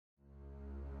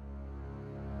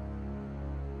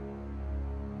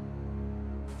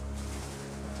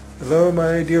Hello,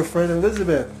 my dear friend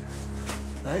Elizabeth.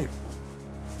 Hi.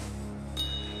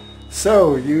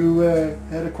 So, you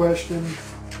had a question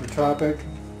or topic,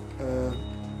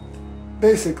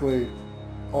 basically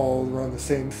all around the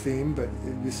same theme, but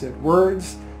you said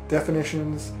words,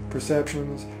 definitions,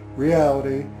 perceptions,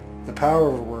 reality, the power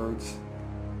of words,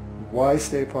 why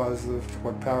stay positive,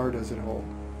 what power does it hold?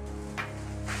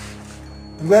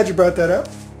 I'm glad you brought that up.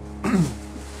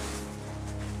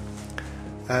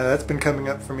 That's been coming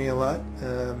up for me a lot.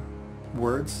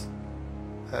 Words.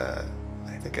 I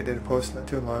think I did a post not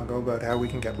too long ago about how we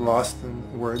can get lost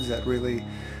in words. That really,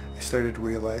 I started to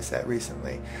realize that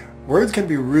recently. Words can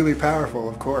be really powerful,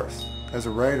 of course, as a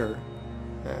writer.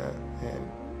 And,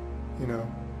 you know,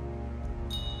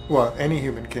 well, any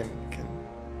human can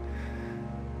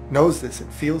knows this and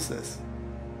feels this.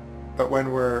 But when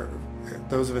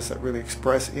those of us that really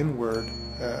express in word,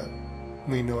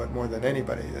 we know it more than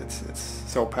anybody. It's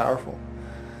so powerful.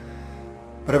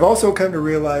 But I've also come to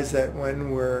realize that when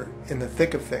we're in the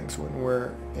thick of things, when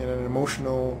we're in an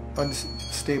emotional,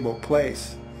 unstable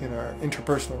place in our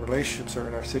interpersonal relationships or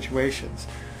in our situations,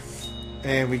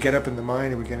 and we get up in the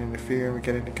mind and we get into fear and we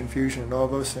get into confusion and all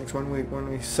those things, when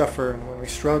we suffer and when we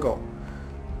struggle,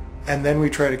 and then we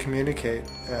try to communicate,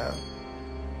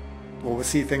 well, we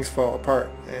see things fall apart,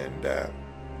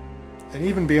 and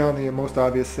even beyond the most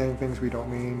obvious, saying things we don't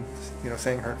mean,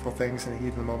 saying hurtful things in the heat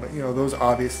of the moment, those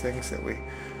obvious things that we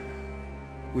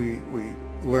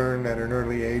learn at an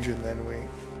early age and then we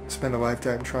spend a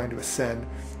lifetime trying to ascend.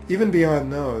 Even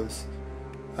beyond those,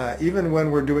 even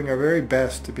when we're doing our very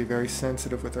best to be very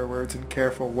sensitive with our words and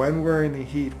careful, when we're in the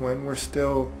heat, when we're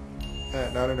still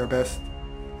not in our best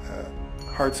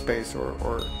heart space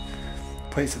or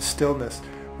place of stillness,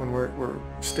 when we're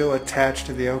still attached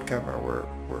to the outcome, or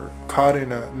we're caught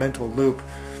in a mental loop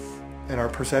and our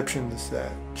perceptions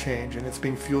change and it's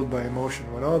being fueled by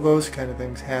emotion, when all those kind of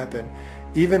things happen,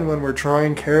 even when we're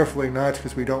trying carefully not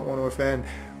because we don't want to offend,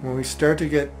 when we start to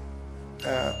get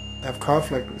have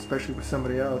conflict, especially with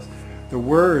somebody else, the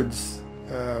words,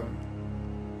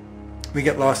 we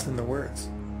get lost in the words,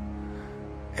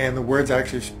 and the words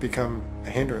actually become a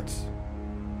hindrance,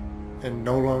 and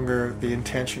no longer the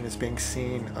intention is being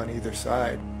seen on either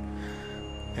side,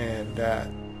 and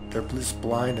they're just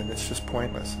blind and it's just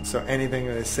pointless. And so anything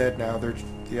that is said now,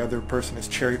 the other person is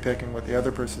cherry picking what the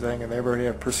other person is saying, and they already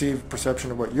have perceived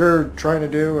perception of what you're trying to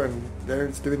do, and they're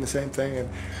doing the same thing, and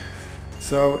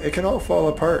so it can all fall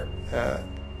apart,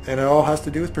 and it all has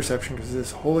to do with perception, because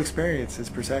this whole experience is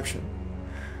perception.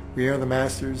 We are the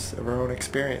masters of our own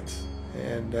experience,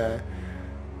 and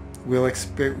we'll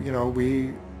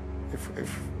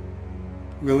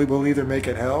we'll either make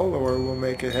it hell or we'll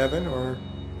make it heaven, or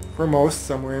for most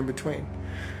somewhere in between,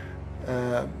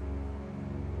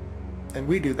 and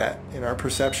we do that in our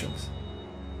perceptions.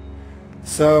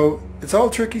 So it's all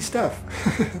tricky stuff,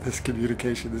 this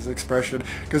communication, this expression,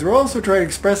 because we're also trying to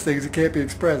express things that can't be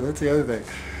expressed. That's the other thing.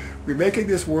 We're making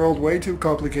this world way too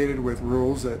complicated with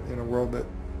rules, that in a world that,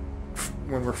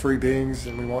 when we're free beings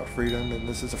and we want freedom, and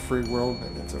this is a free world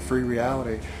and it's a free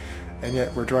reality, and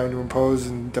yet we're trying to impose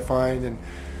and define and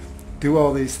do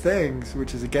all these things,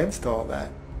 which is against all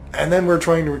that. And then we're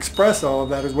trying to express all of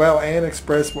that as well, and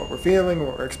express what we're feeling,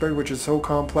 what we're expressing, which is so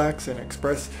complex, and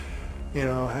express,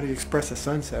 how do you express a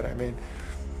sunset? I mean,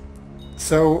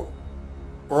 so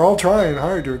we're all trying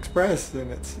hard to express,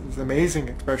 and it's amazing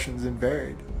expressions and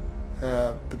varied.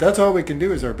 But that's all we can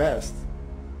do is our best,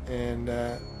 and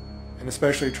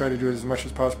especially try to do it as much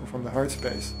as possible from the heart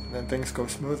space, and then things go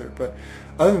smoother. But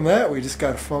other than that, we just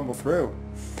got to fumble through,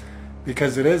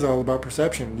 because it is all about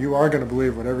perception. You are going to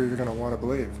believe whatever you're going to want to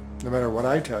believe, no matter what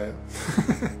I tell you.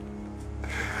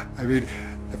 I mean,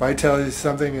 if I tell you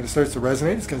something and it starts to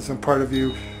resonate, it's because some part of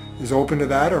you is open to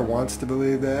that, or wants to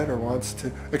believe that, or wants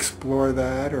to explore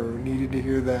that, or needed to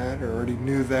hear that, or already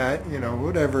knew that,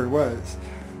 whatever it was.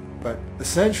 But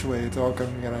essentially, it's all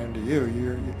coming down to you.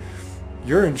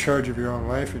 You're in charge of your own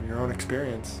life and your own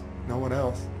experience, no one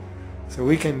else. So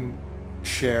we can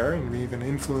share and even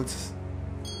influence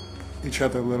each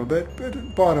other a little bit, but the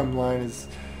bottom line is,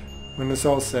 when it's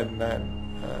all said and done,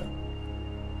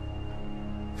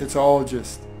 it's all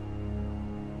just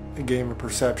a game of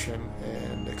perception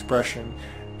and expression,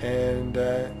 and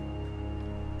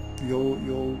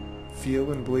you'll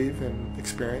feel and believe and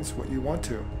experience what you want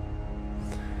to.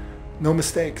 No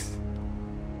mistakes.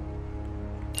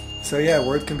 So yeah,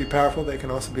 words can be powerful. They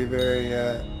can also be very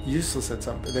useless at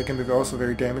some. They can be also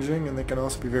very damaging, and they can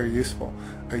also be very useful,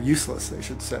 or useless, I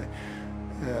should say,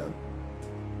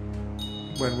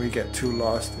 when we get too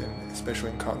lost in, especially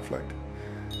in conflict.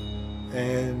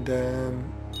 And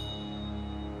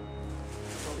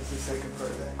what was the second part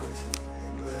of that question?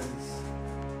 It was,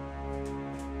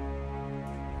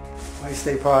 why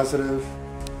stay positive?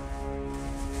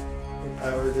 What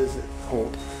power does it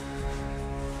hold?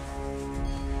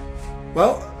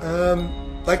 Well,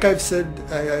 like I've said,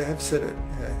 I have said it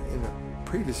in a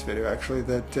previous video actually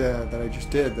that I just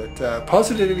did, that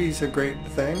positivity is a great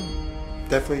thing.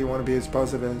 Definitely you want to be as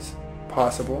positive as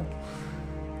possible.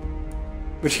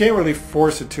 But you can't really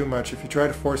force it too much. If you try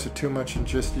to force it too much and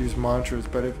just use mantras,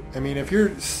 but if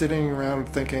you're sitting around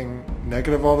thinking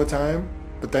negative all the time,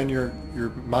 but then your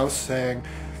mouth's saying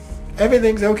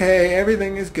everything's okay,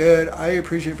 everything is good, I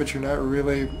appreciate, but you're not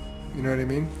really, you know what I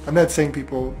mean? I'm not saying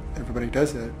everybody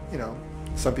does it. You know,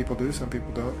 some people do, some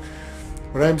people don't.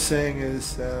 What I'm saying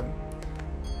is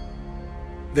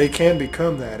they can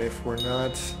become that if we're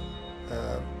not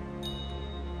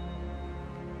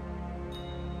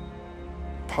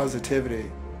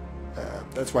positivity.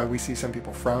 That's why we see some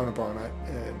people frown upon it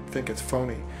and think it's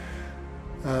phony,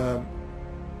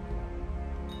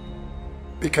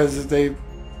 because they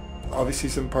obviously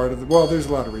some part of the, well, there's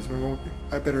a lot of reasons.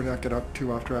 I better not get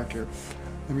too off track here.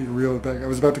 Let me reel it back. I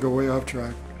was about to go way off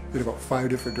track in about 5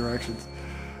 different directions.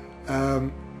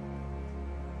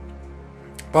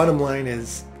 Bottom line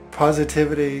is,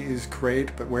 positivity is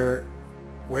great, but where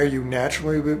you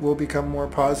naturally will become more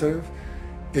positive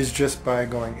is just by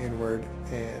going inward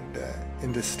and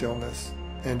into stillness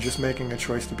and just making a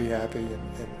choice to be happy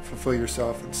and fulfill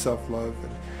yourself and self-love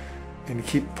and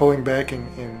keep pulling back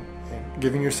and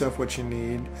giving yourself what you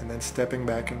need, and then stepping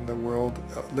back into the world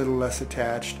a little less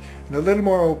attached and a little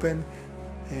more open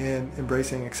and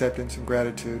embracing acceptance and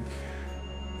gratitude.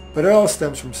 But it all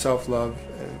stems from self-love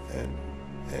and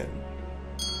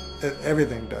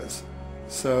everything does.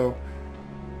 So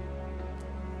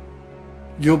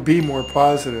you'll be more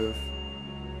positive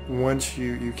once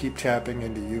you keep tapping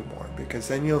into you more, because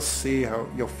then you'll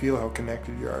feel how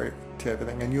connected you are to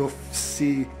everything, and you'll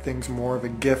see things more of a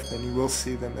gift than you will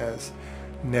see them as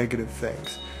negative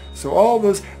things.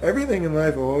 So everything in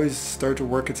life will always start to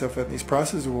work itself out. These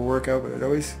processes will work out, but it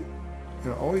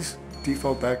always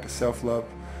default back to self-love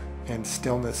and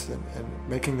stillness and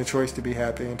making the choice to be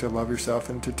happy and to love yourself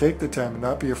and to take the time and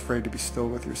not be afraid to be still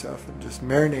with yourself and just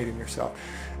marinating yourself.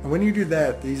 And when you do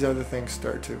that, these other things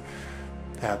start to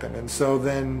happen. And so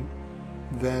then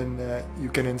you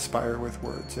can inspire with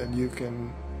words, and you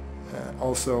can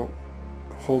also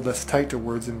hold us tight to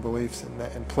words and beliefs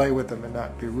and play with them and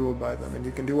not be ruled by them. And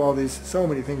you can do so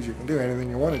many things you can do,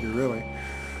 anything you want to do really.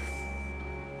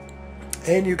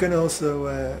 And you can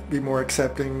also be more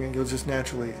accepting, and you'll just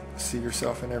naturally see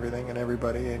yourself in everything and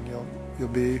everybody, and you'll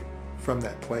be from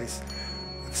that place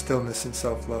of stillness and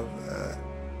self-love.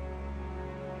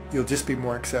 You'll just be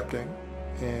more accepting,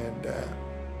 and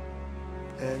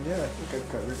yeah, I think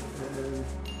I've covered it.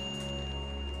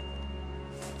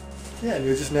 Yeah, and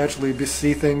you'll just naturally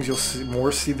see things.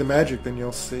 You'll see the magic than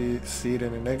you'll see it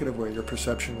in a negative way. Your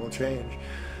perception will change,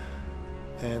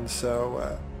 and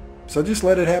so just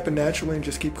let it happen naturally, and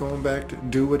just keep going back to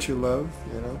do what you love.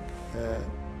 You know,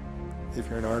 if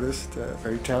you're an artist, a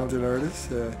very talented artist,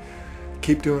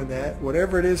 keep doing that.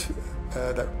 Whatever it is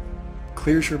that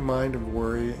clears your mind of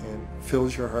worry and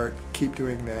fills your heart, keep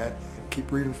doing that, and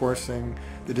keep reinforcing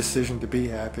the decision to be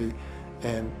happy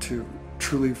and to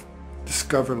truly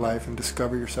discover life and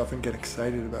discover yourself and get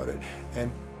excited about it, and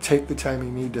take the time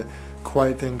you need to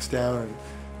quiet things down and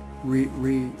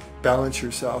rebalance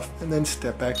yourself, and then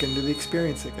step back into the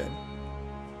experience again.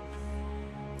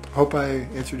 Hope I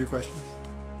answered your questions.